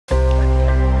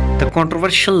The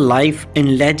controversial life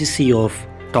and legacy of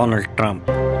Donald Trump.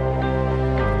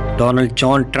 Donald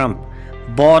John Trump,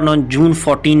 born on June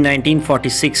 14,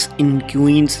 1946 in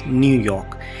Queens, New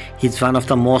York. He is one of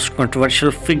the most controversial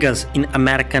figures in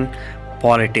American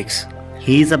politics.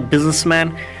 He is a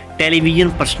businessman,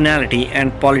 television personality,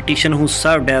 and politician who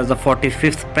served as the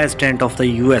 45th President of the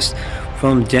US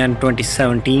from Jan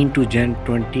 2017 to Jan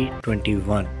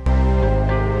 2021.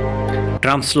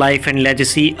 Trump's life and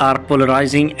legacy are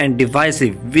polarizing and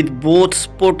divisive, with both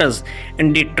supporters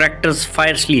and detractors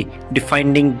fiercely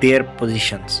defending their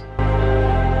positions.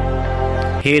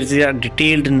 Here's a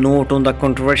detailed note on the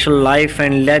controversial life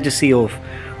and legacy of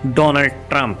Donald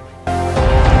Trump.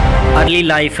 Early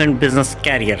life and business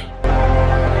career.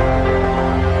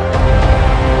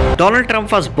 Donald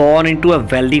Trump was born into a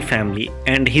wealthy family,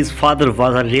 and his father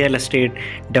was a real estate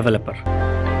developer.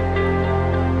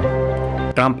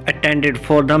 Trump attended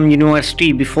Fordham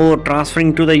University before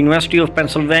transferring to the University of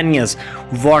Pennsylvania's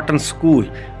Wharton School,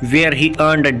 where he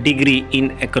earned a degree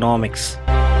in economics.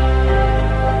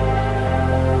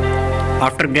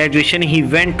 After graduation, he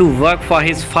went to work for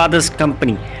his father's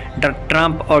company, the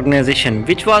Trump Organization,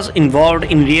 which was involved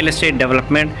in real estate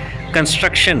development,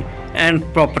 construction, and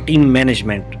property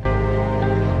management.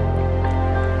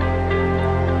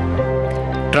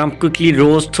 Trump quickly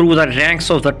rose through the ranks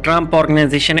of the Trump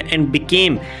Organization and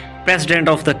became president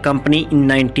of the company in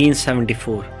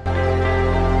 1974.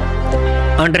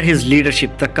 Under his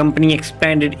leadership, the company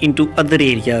expanded into other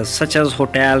areas such as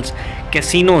hotels,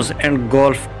 casinos, and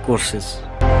golf courses.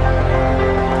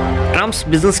 Trump's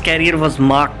business career was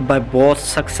marked by both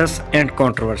success and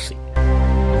controversy.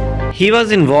 He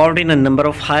was involved in a number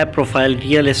of high-profile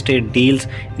real estate deals,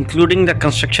 including the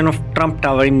construction of Trump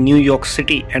Tower in New York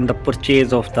City and the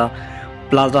purchase of the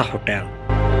Plaza Hotel.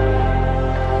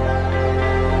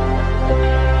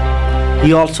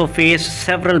 He also faced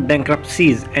several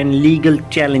bankruptcies and legal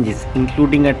challenges,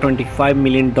 including a $25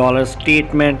 million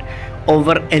statement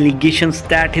over allegations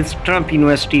that his Trump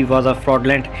University was a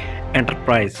fraudulent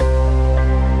enterprise.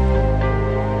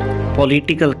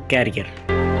 Political career.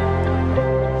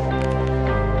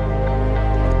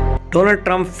 Donald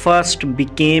Trump first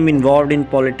became involved in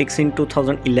politics in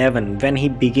 2011 when he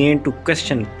began to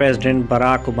question President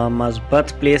Barack Obama's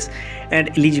birthplace and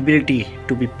eligibility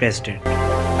to be president.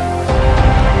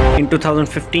 In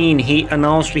 2015, he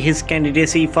announced his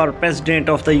candidacy for president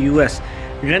of the US,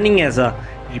 running as a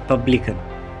Republican.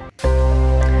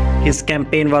 His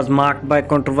campaign was marked by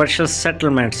controversial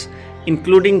settlements,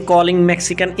 including calling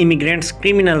Mexican immigrants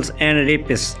criminals and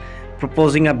rapists,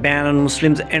 proposing a ban on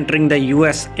Muslims entering the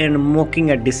US, and mocking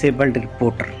a disabled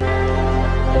reporter.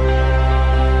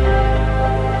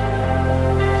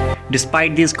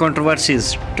 Despite these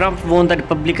controversies, Trump won the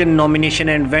Republican nomination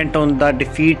and went on to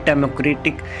defeat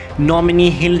Democratic nominee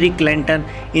Hillary Clinton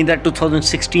in the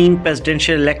 2016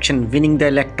 presidential election, winning the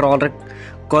Electoral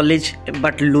College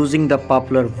but losing the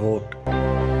popular vote.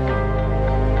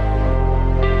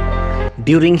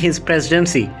 During his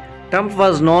presidency, Trump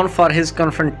was known for his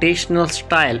confrontational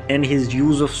style and his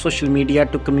use of social media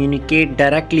to communicate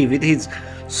directly with his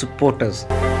supporters.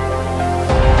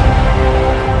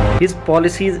 His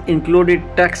policies included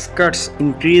tax cuts,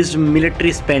 increased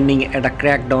military spending, and a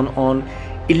crackdown on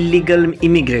illegal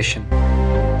immigration,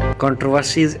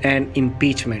 controversies, and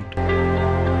impeachment.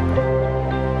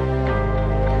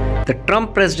 The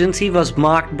Trump presidency was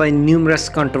marked by numerous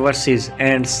controversies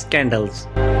and scandals.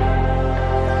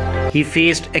 He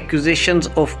faced accusations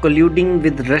of colluding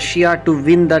with Russia to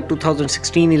win the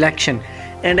 2016 election,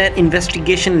 and an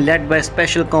investigation led by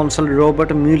Special Counsel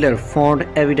Robert Mueller found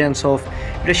evidence of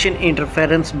Russian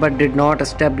interference but did not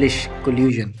establish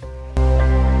collusion.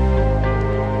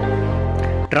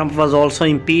 Trump was also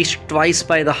impeached twice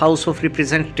by the House of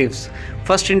Representatives,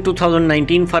 first in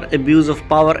 2019 for abuse of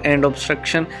power and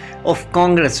obstruction of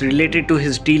Congress related to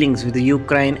his dealings with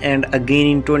Ukraine, and again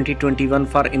in 2021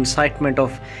 for incitement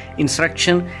of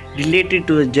insurrection related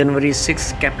to the January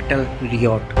 6 Capitol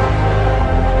riot.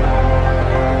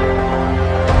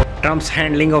 Trump's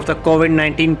handling of the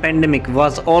COVID-19 pandemic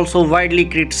was also widely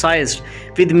criticized,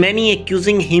 with many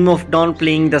accusing him of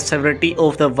downplaying the severity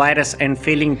of the virus and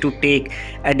failing to take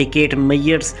adequate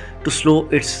measures to slow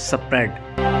its spread.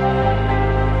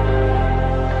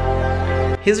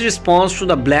 His response to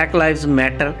the Black Lives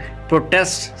Matter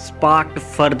protests sparked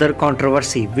further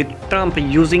controversy, with Trump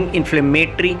using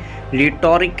inflammatory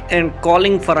rhetoric and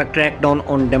calling for a crackdown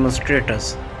on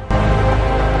demonstrators.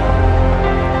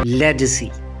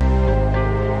 Legacy.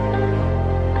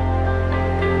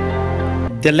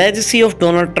 The legacy of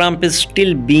Donald Trump is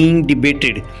still being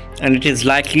debated, and it is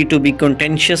likely to be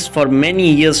contentious for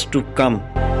many years to come.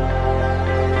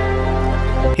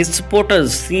 His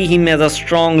supporters see him as a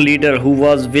strong leader who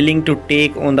was willing to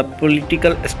take on the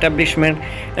political establishment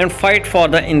and fight for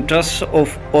the interests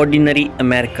of ordinary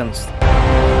Americans.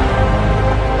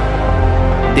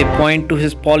 They point to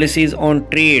his policies on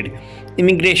trade,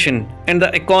 immigration, and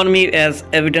the economy as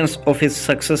evidence of his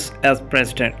success as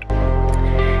president.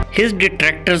 His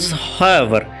detractors,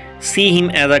 however, see him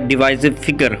as a divisive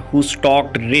figure who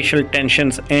stoked racial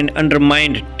tensions and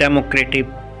undermined democratic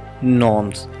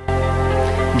norms.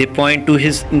 They point to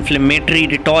his inflammatory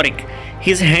rhetoric,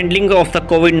 his handling of the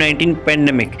COVID-19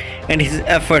 pandemic, and his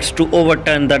efforts to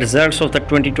overturn the results of the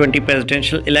 2020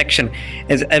 presidential election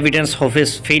as evidence of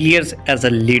his failures as a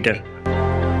leader.